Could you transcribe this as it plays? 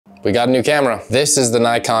We got a new camera. This is the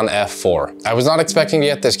Nikon F4. I was not expecting to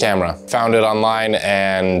get this camera. Found it online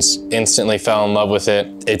and instantly fell in love with it.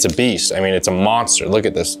 It's a beast. I mean, it's a monster. Look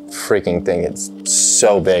at this freaking thing. It's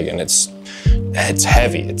so big and it's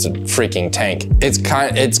heavy. It's a freaking tank. It's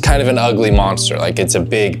kind of an ugly monster. Like, it's a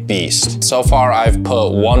big beast. So far, I've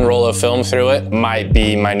put one roll of film through it. Might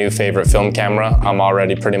be my new favorite film camera. I'm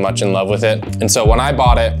already pretty much in love with it. And so when I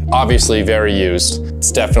bought it, obviously very used.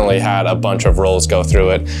 It's definitely had a bunch of rolls go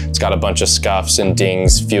through it. It's got a bunch of scuffs and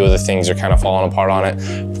dings. Few of the things are kind of falling apart on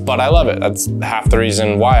it, but I love it. That's half the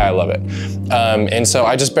reason why I love it. And so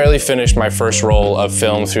I just barely finished my first roll of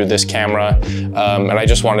film through this camera. And I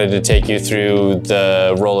just wanted to take you through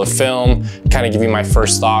the roll of film, kind of give you my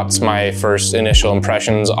first thoughts, my first initial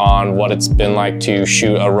impressions on what it's been like to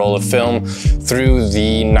shoot a roll of film through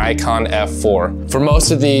the Nikon F4. For most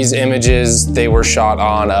of these images, they were shot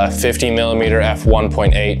on a 50mm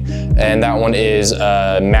f1.8, and that one is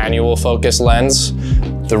a manual focus lens.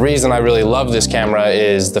 The reason I really love this camera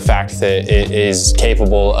is the fact that it is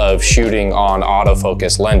capable of shooting on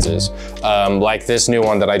autofocus lenses. Like this new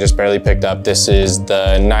one that I just barely picked up. This is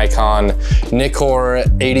the Nikon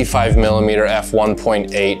 85mm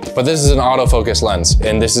f1.8, but this is an autofocus lens,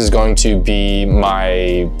 and this is going to be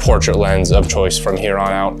my portrait lens of choice from here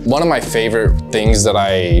on out. One of my favorite things that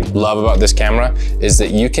I love about this camera is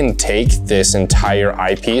that you can take this entire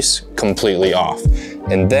eyepiece completely off,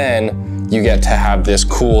 and then you get to have this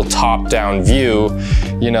cool top-down view.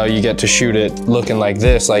 You know, you get to shoot it looking like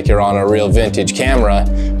this, like you're on a real vintage camera.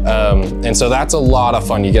 And so that's a lot of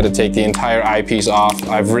fun. You get to take the entire eyepiece off.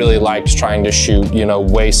 I've really liked trying to shoot, you know,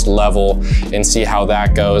 waist level and see how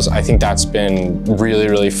that goes. I think that's been really,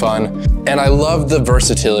 really fun. And I love the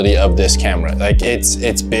versatility of this camera. Like,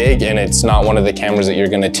 it's big, and it's not one of the cameras that you're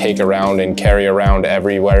gonna take around and carry around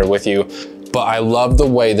everywhere with you. But I love the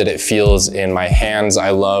way that it feels in my hands. I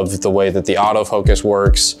love the way that the autofocus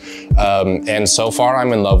works. And so far,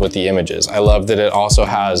 I'm in love with the images. I love that it also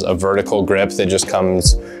has a vertical grip that just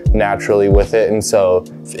comes naturally with it. And so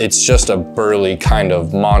it's just a burly kind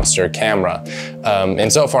of monster camera.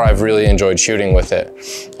 And so far, I've really enjoyed shooting with it.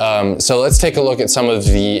 So let's take a look at some of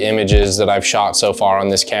the images that I've shot so far on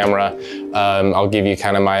this camera. I'll give you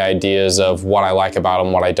kind of my ideas of what I like about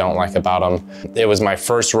them, what I don't like about them. It was my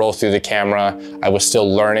first roll through the camera. I was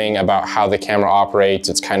still learning about how the camera operates,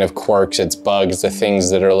 its kind of quirks, its bugs, the things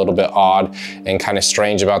that are a little bit odd and kind of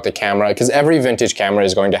strange about the camera, because every vintage camera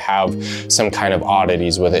is going to have some kind of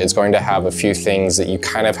oddities with it. It's going to have a few things that you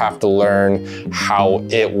kind of have to learn how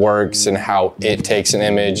it works and how it takes an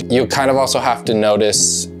image. You kind of also have to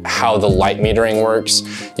notice how the light metering works.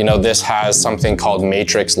 You know, this has something called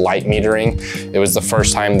matrix light metering. It was the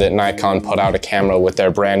first time that Nikon put out a camera with their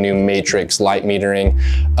brand new matrix light metering.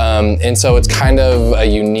 And so it's kind of a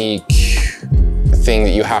unique thing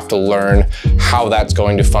that you have to learn how that's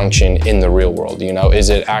going to function in the real world. You know, is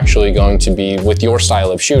it actually going to be, with your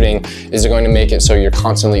style of shooting, is it going to make it so you're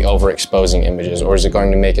constantly overexposing images, or is it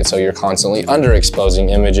going to make it so you're constantly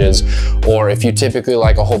underexposing images? Or if you typically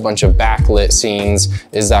like a whole bunch of backlit scenes,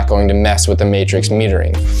 is that going to mess with the matrix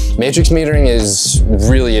metering? Matrix metering is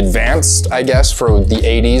really advanced, I guess, for the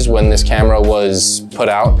 80s when this camera was put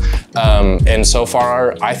out. And so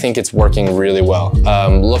far, I think it's working really well.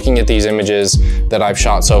 Looking at these images that I've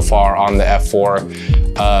shot so far on the F4,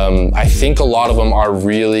 I think a lot of them are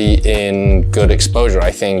really in good exposure.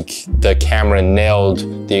 I think the camera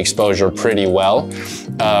nailed the exposure pretty well.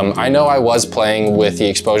 I know I was playing with the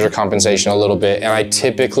exposure compensation a little bit, and I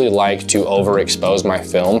typically like to overexpose my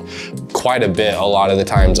film quite a bit a lot of the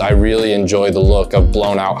times. I really enjoy the look of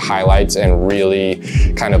blown out highlights and really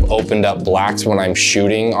kind of opened up blacks when I'm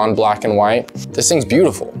shooting on black and white. This thing's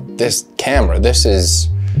beautiful. This camera, this is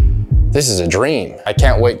a dream. I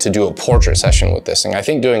can't wait to do a portrait session with this thing. I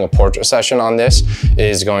think doing a portrait session on this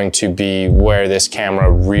is going to be where this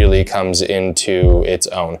camera really comes into its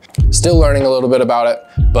own. Still learning a little bit about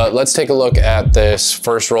it, but let's take a look at this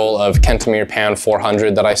first roll of Kentamir Pan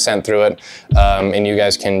 400 that I sent through it, and you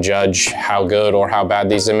guys can judge how good or how bad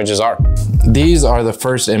these images are. These are the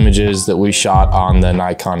first images that we shot on the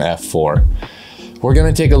Nikon F4. We're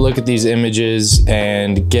gonna take a look at these images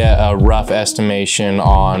and get a rough estimation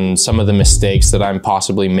on some of the mistakes that I'm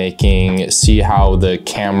possibly making, see how the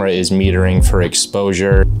camera is metering for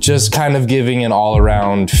exposure, just kind of giving an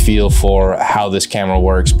all-around feel for how this camera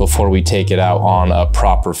works before we take it out on a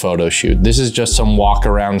proper photo shoot. This is just some walk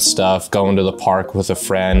around stuff, going to the park with a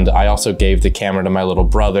friend. I also gave the camera to my little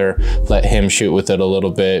brother, let him shoot with it a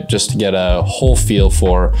little bit, just to get a whole feel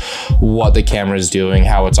for what the camera is doing,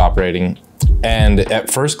 how it's operating. And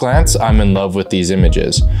at first glance, I'm in love with these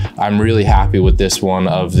images. I'm really happy with this one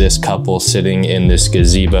of this couple sitting in this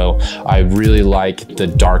gazebo. I really like the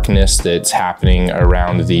darkness that's happening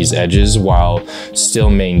around these edges while still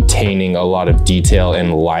maintaining a lot of detail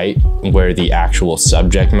and light where the actual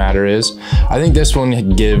subject matter is. I think this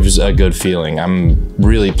one gives a good feeling. I'm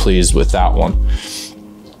really pleased with that one.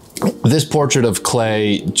 This portrait of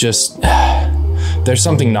Clay just, there's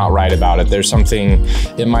something not right about it. There's something,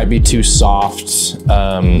 it might be too soft.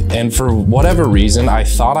 And for whatever reason, I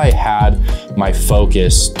thought I had my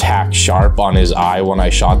focus tack sharp on his eye when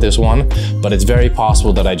I shot this one, but it's very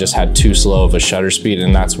possible that I just had too slow of a shutter speed,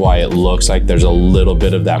 and that's why it looks like there's a little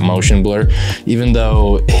bit of that motion blur, even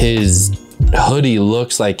though his hoodie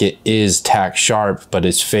looks like it is tack sharp, but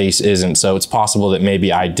his face isn't. So it's possible that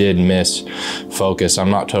maybe I did miss focus. I'm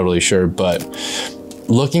not totally sure, but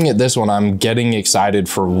looking at this one, I'm getting excited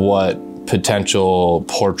for what potential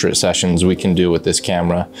portrait sessions we can do with this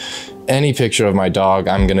camera. Any picture of my dog,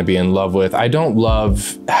 I'm gonna be in love with. I don't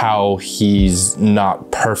love how he's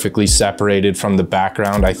not perfectly separated from the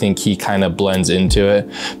background. I think he kind of blends into it,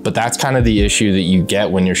 but that's kind of the issue that you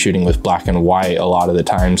get when you're shooting with black and white a lot of the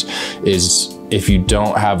times, is if you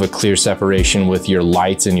don't have a clear separation with your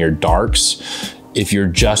lights and your darks, if you're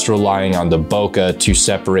just relying on the bokeh to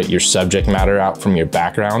separate your subject matter out from your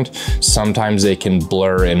background, sometimes they can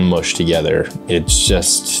blur and mush together. It's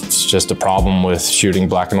just a problem with shooting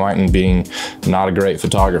black and white and being not a great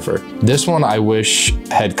photographer. This one I wish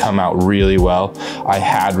had come out really well. I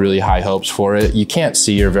had really high hopes for it. You can't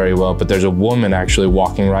see her very well, but there's a woman actually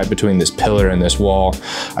walking right between this pillar and this wall.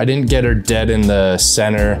 I didn't get her dead in the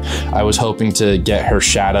center. I was hoping to get her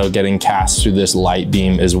shadow getting cast through this light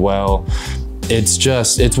beam as well.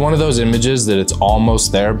 It's one of those images that it's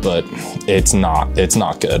almost there, but it's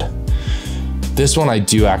not good. This one I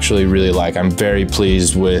do actually really like. I'm very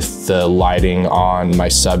pleased with the lighting on my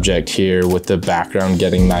subject here with the background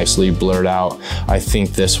getting nicely blurred out. I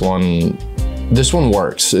think this one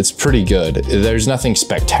works. It's pretty good. There's nothing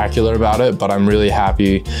spectacular about it, but I'm really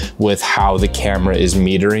happy with how the camera is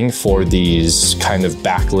metering for these kind of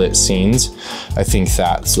backlit scenes. I think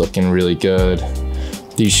that's looking really good.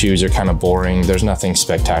 These shoes are kind of boring. There's nothing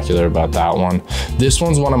spectacular about that one. This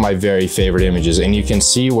one's one of my very favorite images, and you can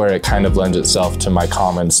see where it kind of lends itself to my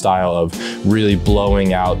common style of really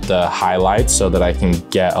blowing out the highlights so that I can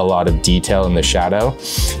get a lot of detail in the shadow.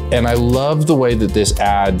 And I love the way that this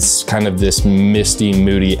adds kind of this misty,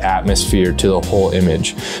 moody atmosphere to the whole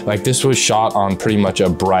image. Like, this was shot on pretty much a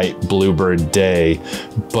bright bluebird day,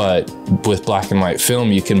 but with black and white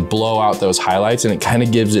film, you can blow out those highlights and it kind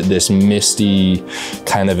of gives it this misty,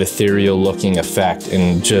 kind of ethereal looking effect.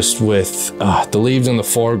 And just with the leaves in the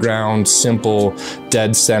foreground, simple,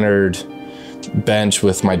 dead centered bench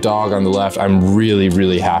with my dog on the left, I'm really,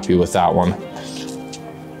 really happy with that one.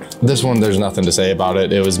 This one, there's nothing to say about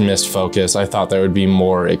it. It was missed focus. I thought there would be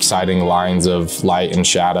more exciting lines of light and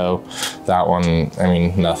shadow. That one, I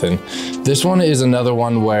mean, nothing. This one is another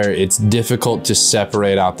one where it's difficult to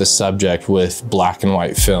separate out the subject with black and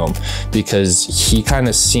white film because he kind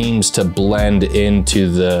of seems to blend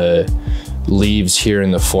into the leaves here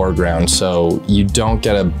in the foreground, so you don't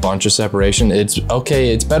get a bunch of separation. It's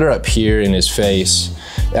okay, it's better up here in his face,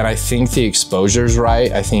 and I think the exposure's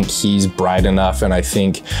right. I think he's bright enough, and I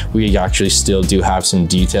think we actually still do have some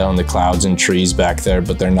detail in the clouds and trees back there,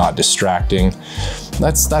 but they're not distracting.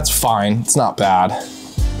 That's fine, it's not bad.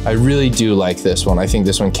 I really do like this one. I think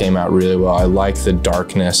this one came out really well. I like the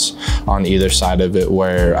darkness on either side of it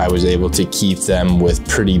where I was able to keep them with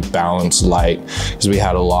pretty balanced light because we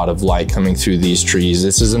had a lot of light coming through these trees.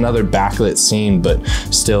 This is another backlit scene, but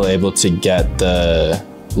still able to get the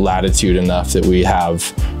latitude enough that we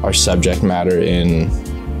have our subject matter in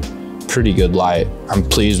pretty good light. I'm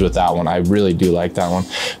pleased with that one. I really do like that one.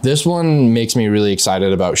 This one makes me really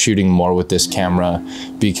excited about shooting more with this camera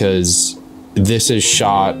because this is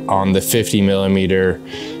shot on the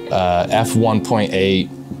 50mm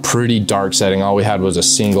f1.8, pretty dark setting. All we had was a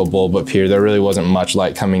single bulb up here. There really wasn't much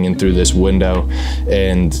light coming in through this window.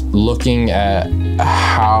 And looking at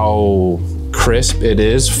how crisp it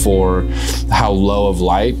is for how low of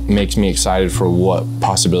light makes me excited for what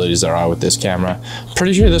possibilities there are with this camera.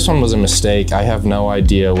 Pretty sure this one was a mistake. I have no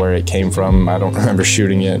idea where it came from. I don't remember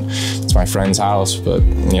shooting it. It's my friend's house, but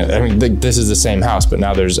you know, I mean, this is the same house, but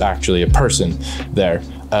now there's actually a person there.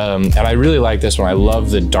 And I really like this one. I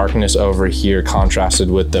love the darkness over here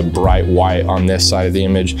contrasted with the bright white on this side of the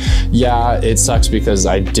image. Yeah, it sucks because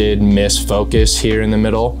I did miss focus here in the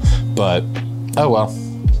middle, but oh well.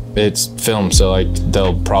 It's film, so like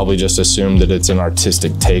they'll probably just assume that it's an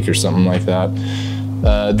artistic take or something like that.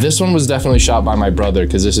 This one was definitely shot by my brother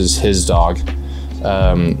because this is his dog.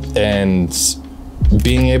 And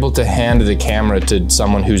being able to hand the camera to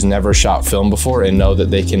someone who's never shot film before and know that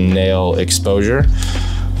they can nail exposure,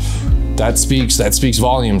 that speaks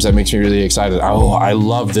volumes. That makes me really excited. Oh, I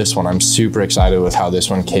love this one. I'm super excited with how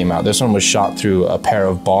this one came out. This one was shot through a pair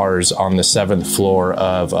of bars on the 7th floor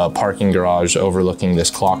of a parking garage overlooking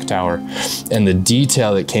this clock tower. And the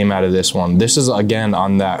detail that came out of this one, this is again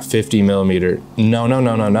on that 50 millimeter.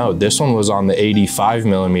 No. This one was on the 85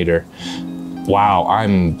 millimeter. Wow,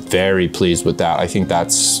 I'm very pleased with that. I think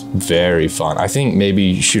that's very fun. I think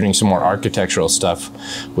maybe shooting some more architectural stuff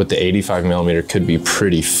with the 85 millimeter could be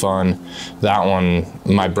pretty fun. That one,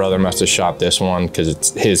 my brother must have shot this one because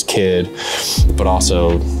it's his kid, but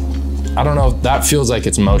also, I don't know, that feels like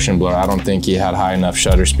it's motion blur. I don't think he had high enough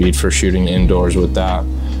shutter speed for shooting indoors with that.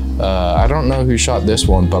 I don't know who shot this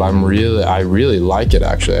one, but I really like it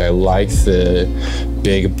actually. I like the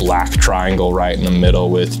big black triangle right in the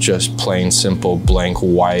middle with just plain simple blank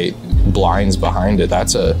white blinds behind it.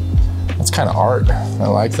 That's kind of art. I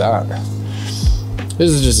like that.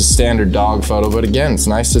 This is just a standard dog photo, but again, it's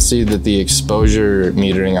nice to see that the exposure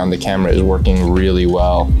metering on the camera is working really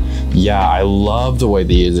well. Yeah, I love the way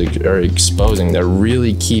these are exposing. They're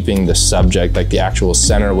really keeping the subject, like the actual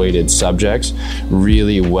center weighted subjects,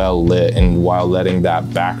 really well lit, and while letting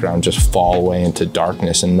that background just fall away into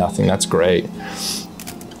darkness and nothing. That's great.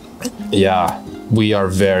 Yeah, we are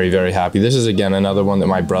very, very happy. This is again another one that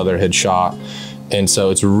my brother had shot. And so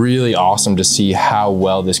it's really awesome to see how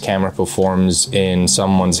well this camera performs in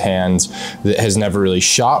someone's hands that has never really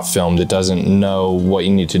shot film, that doesn't know what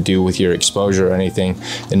you need to do with your exposure or anything,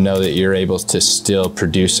 and know that you're able to still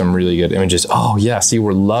produce some really good images. Oh yeah, see,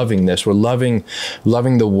 we're loving this. We're loving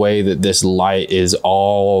the way that this light is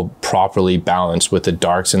all properly balanced with the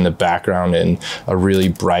darks in the background and a really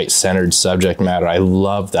bright centered subject matter. I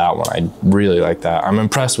love that one. I really like that. I'm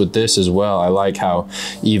impressed with this as well. I like how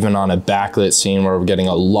even on a backlit scene where we're getting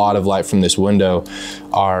a lot of light from this window,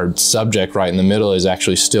 our subject right in the middle is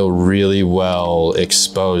actually still really well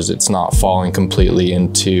exposed. It's not falling completely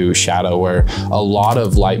into shadow, where a lot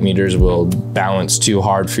of light meters will balance too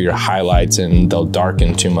hard for your highlights and they'll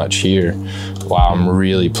darken too much here. Wow, I'm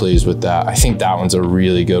really pleased with that. I think that one's a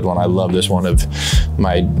really good one. I love this one of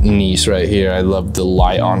my niece right here. I love the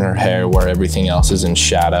light on her hair where everything else is in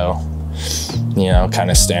shadow. You know, kind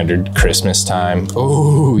of standard Christmas time.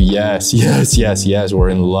 Oh, yes. We're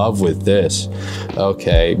in love with this.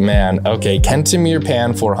 Okay, man. Okay, Kentamir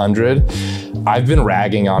Pan 400. I've been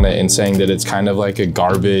ragging on it and saying that it's kind of like a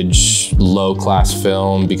garbage, low-class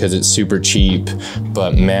film because it's super cheap.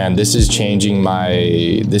 But man, this is changing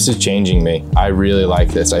me. I really like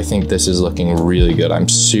this. I think this is looking really good. I'm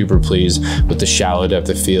super pleased with the shallow depth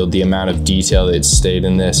of field, the amount of detail that's stayed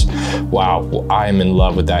in this. Wow, I am in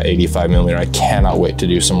love with that 85 millimeter. I cannot wait to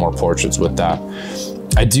do some more portraits with that.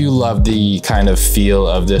 I do love the kind of feel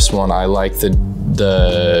of this one. I like the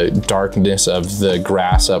darkness of the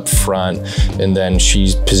grass up front, and then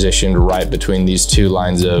she's positioned right between these two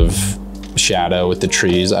lines of shadow with the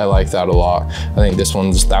trees. I like that a lot. I think that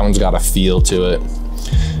one's got a feel to it.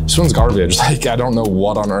 This one's garbage. Like, I don't know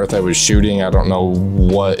what on earth I was shooting. I don't know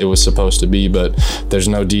what it was supposed to be, but there's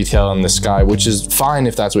no detail in the sky, which is fine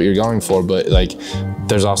if that's what you're going for, but like,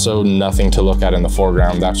 there's also nothing to look at in the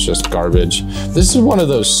foreground. That's just garbage. This is one of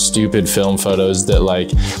those stupid film photos that, like,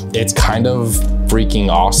 it's kind of freaking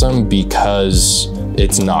awesome because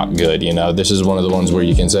it's not good, you know? This is one of the ones where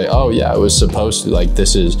you can say, oh yeah, it was supposed to, like,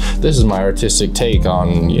 this is my artistic take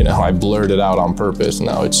on, you know, I blurred it out on purpose.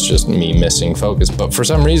 No, it's just me missing focus, but for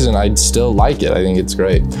some reason I still like it. I think it's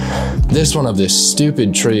great. This one of this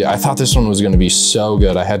stupid tree, I thought this one was gonna be so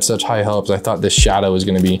good. I had such high hopes. I thought this shadow was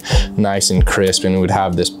gonna be nice and crisp and would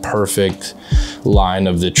have this perfect line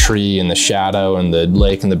of the tree and the shadow and the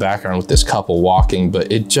lake in the background with this couple walking,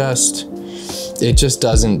 but it just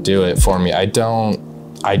doesn't do it for me. I don't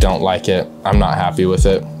like it. I'm not happy with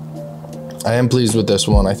it. I am pleased with this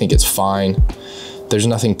one. I think it's fine. There's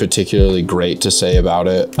nothing particularly great to say about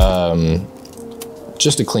it.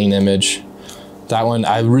 Just a clean image. That one,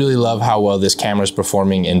 I really love how well this camera is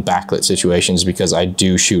performing in backlit situations because I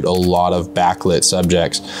do shoot a lot of backlit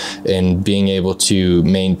subjects, and being able to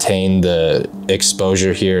maintain the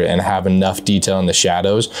exposure here and have enough detail in the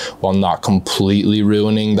shadows while not completely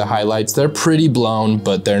ruining the highlights. They're pretty blown,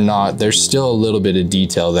 but there's still a little bit of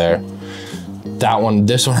detail there.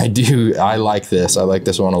 This one I like this. I like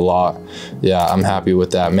this one a lot. Yeah, I'm happy with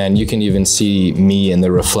that. Man, you can even see me in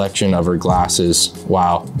the reflection of her glasses.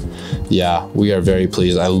 Wow. yeah, we are very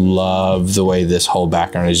pleased. I love the way this whole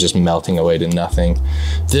background is just melting away to nothing.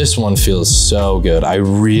 This one feels so good. I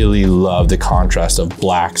really love the contrast of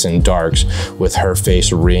blacks and darks with her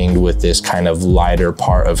face ringed with this kind of lighter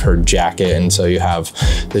part of her jacket. And so you have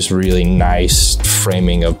this really nice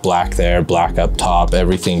framing of black there, black up top,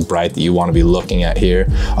 everything bright that you want to be looking at here.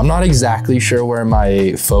 I'm not exactly sure where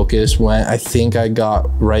my focus went. I think I got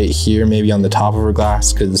right here, maybe on the top of her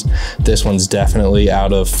glass, because this one's definitely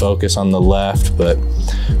out of focus on the left, but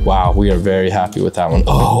wow, we are very happy with that one.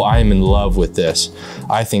 Oh, I am in love with this.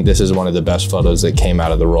 I think this is one of the best photos that came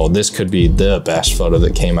out of the roll. This could be the best photo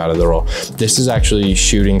that came out of the roll. This is actually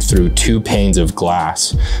shooting through 2 panes of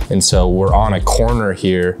glass. And so we're on a corner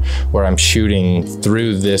here where I'm shooting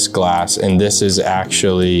through this glass, and this is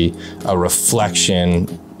actually a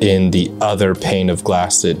reflection in the other pane of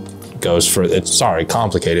glass that goes for, it's sorry,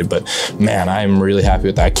 complicated, but man, I'm really happy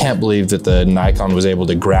with that. I can't believe that the Nikon was able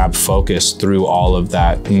to grab focus through all of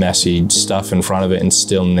that messy stuff in front of it and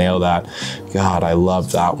still nail that. God, I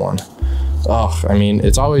love that one. Oh, I mean,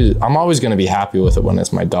 I'm always going to be happy with it when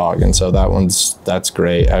it's my dog. And so that's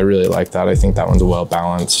great. I really like that. I think that one's well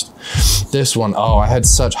balanced. This one, oh, I had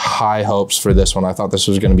such high hopes for this one. I thought this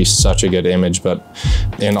was going to be such a good image, but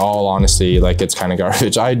in all honesty, like, it's kind of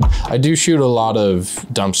garbage. I do shoot a lot of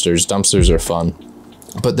dumpsters. Dumpsters are fun.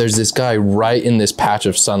 But there's this guy right in this patch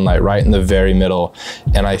of sunlight, right in the very middle.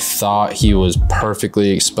 And I thought he was perfectly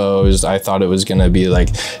exposed. I thought it was gonna be like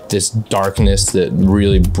this darkness that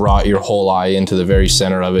really brought your whole eye into the very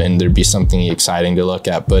center of it, and there'd be something exciting to look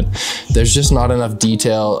at. But there's just not enough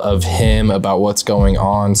detail of him about what's going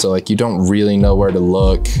on. So like, you don't really know where to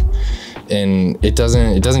look. And it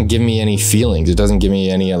doesn't give me any feelings. It doesn't give me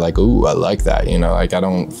any like, ooh, I like that, you know, like I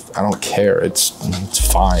don't care. It's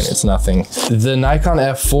fine, it's nothing. The Nikon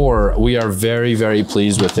F4, we are very, very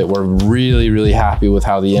pleased with it. We're really, really happy with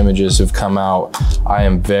how the images have come out. I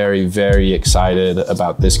am very, very excited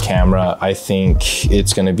about this camera. I think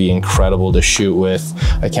it's gonna be incredible to shoot with.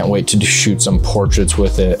 I can't wait to shoot some portraits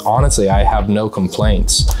with it. Honestly, I have no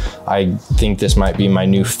complaints. I think this might be my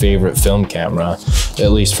new favorite film camera,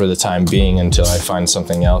 at least for the time being, until I find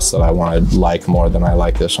something else that I want to like more than I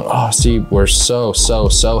like this one. Oh, see, we're so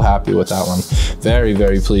happy with that one. Very,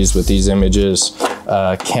 very pleased with these images.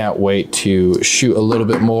 Can't wait to shoot a little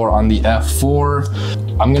bit more on the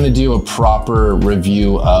F4. I'm gonna do a proper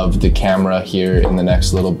review of the camera here in the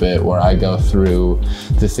next little bit, where I go through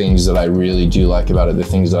the things that I really do like about it, the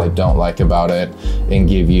things that I don't like about it, and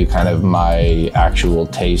give you kind of my actual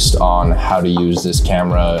taste on how to use this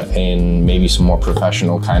camera in maybe some more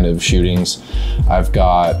professional kind of shootings. I've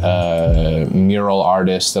got a mural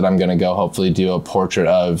artist that I'm gonna go hopefully do a portrait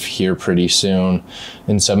of here pretty soon.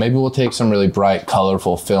 And so maybe we'll take some really bright,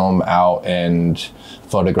 colorful film out and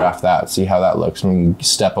photograph that, see how that looks, and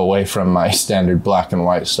step away from my standard black and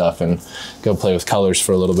white stuff and go play with colors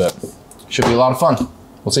for a little bit. Should be a lot of fun.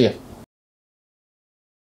 We'll see you.